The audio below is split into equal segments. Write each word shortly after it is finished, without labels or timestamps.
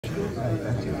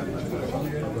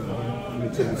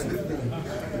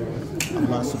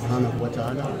Allah subhanahu wa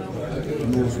ta'ala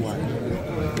knows why.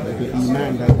 The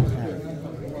iman that you have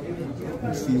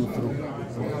will see you through.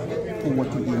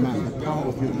 Quwwatul iman, the power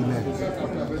of your iman.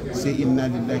 Say inna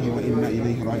lillahi wa inna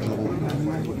ilayhi raji'un.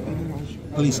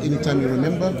 Please, anytime you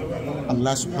remember,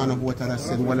 Allah subhanahu wa ta'ala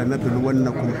said,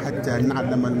 وَلَنَبْلُوَنَّكُمْ حَتَّى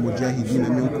نَعْلَمَ الْمُجَاهِدِينَ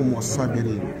مِنْكُمْ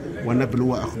وَالصَّابِرِينَ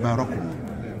وَنَبْلُوَ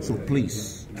أَخْبَارَكُمْ. So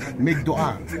please, make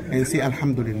dua and say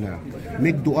Alhamdulillah.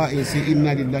 Make dua and say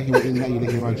Inna lillahi wa inna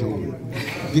ilayhi raji'un.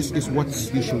 This is what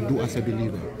you should do as a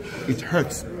believer. It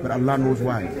hurts, but Allah knows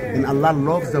why. And Allah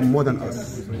loves them more than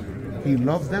us. He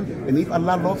loves them, and if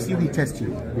Allah loves you, He tests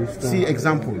you. See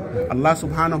example, Allah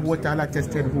subhanahu wa ta'ala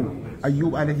tested who?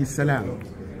 Ayyub alayhi salam.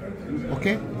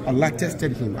 Okay? Allah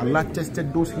tested him. Allah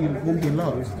tested those whom He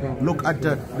loves. Look at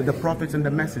the prophets and the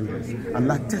messengers.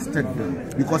 Allah tested them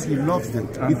because He loves them.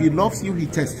 If He loves you, He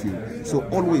tests you. So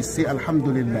always say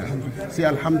Alhamdulillah. Say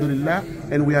Alhamdulillah.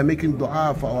 And we are making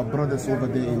dua for our brothers over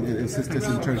there and sisters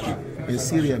in Turkey, in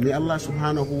Syria. May Allah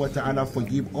subhanahu wa ta'ala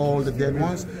forgive all the dead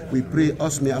ones. We pray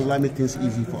us, may Allah make things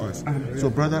easy for us.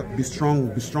 So brother, be strong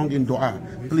in dua.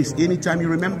 Please, anytime you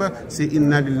remember, say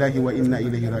Inna lillahi wa inna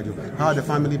ilayhi raji'un. How are the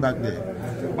family back there?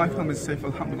 My family is safe,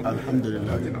 alhamdulillah.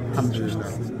 Alhamdulillah.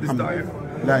 Alhamdulillah. This dire.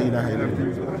 La ilaha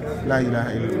illallah. La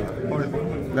ilaha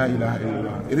illallah. La ilaha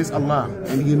illallah. It is Allah,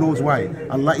 and He knows why.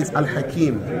 Allah is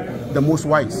Al-Hakim, the most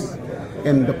wise.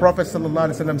 And the Prophet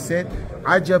sallallahu alaihi wasallam said,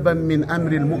 "Ajaban min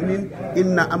amri al-mu'min,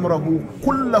 inna amrahu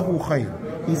kullahu khayr."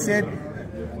 He said,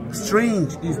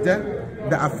 strange is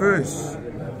the affairs,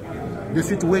 the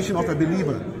situation of a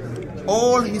believer.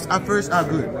 All his affairs are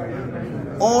good.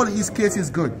 All his case is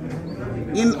good.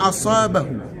 In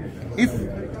asabahu, if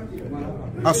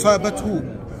asabathu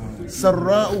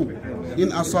sarra'u, in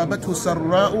asabathu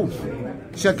sarra'u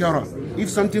shakara. If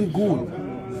something good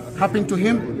happened to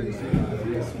him,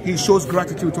 he shows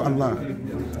gratitude to Allah.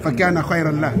 فَكَانَ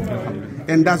خَيْرًا لَهُ.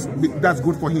 And that's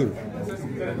good for him.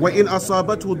 وَإِنْ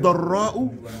أَصَابَتْهُ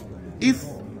ضَرَّاءُ. If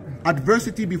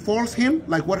adversity befalls him,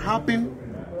 like what happened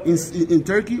in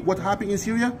Turkey, what happened in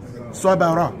Syria,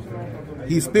 صَبَرَ.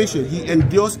 He is patient. He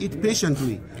endures it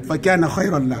patiently. فَكَانَ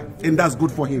خَيْرًا لَهُ. And that's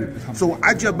good for him. So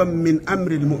عَجَبًا مِنْ أَمْرِ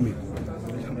الْمُؤْمِنِ.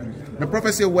 The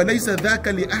Prophet said, وَلَيْسَ ذَاكَ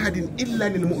لِأَحَدٍ إِلَّا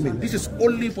لِلْمُؤْمِنِ. This is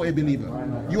only for a believer.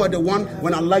 You are the one,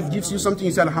 when Allah gives you something,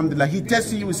 you say Alhamdulillah. He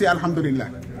tests you, you say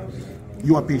Alhamdulillah.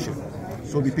 You are patient.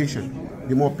 So be patient.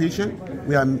 Be more patient.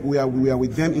 We are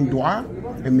with them in dua.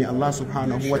 And may Allah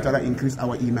subhanahu wa ta'ala increase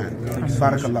our iman.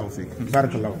 Barakallahu fiqh.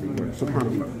 Barakallahu fiqh.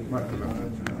 Subhanallah. Barakallahu.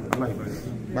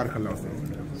 Barakallahu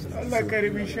fiqh. Allah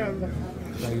karim, inshallah.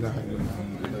 La ilaha illallah.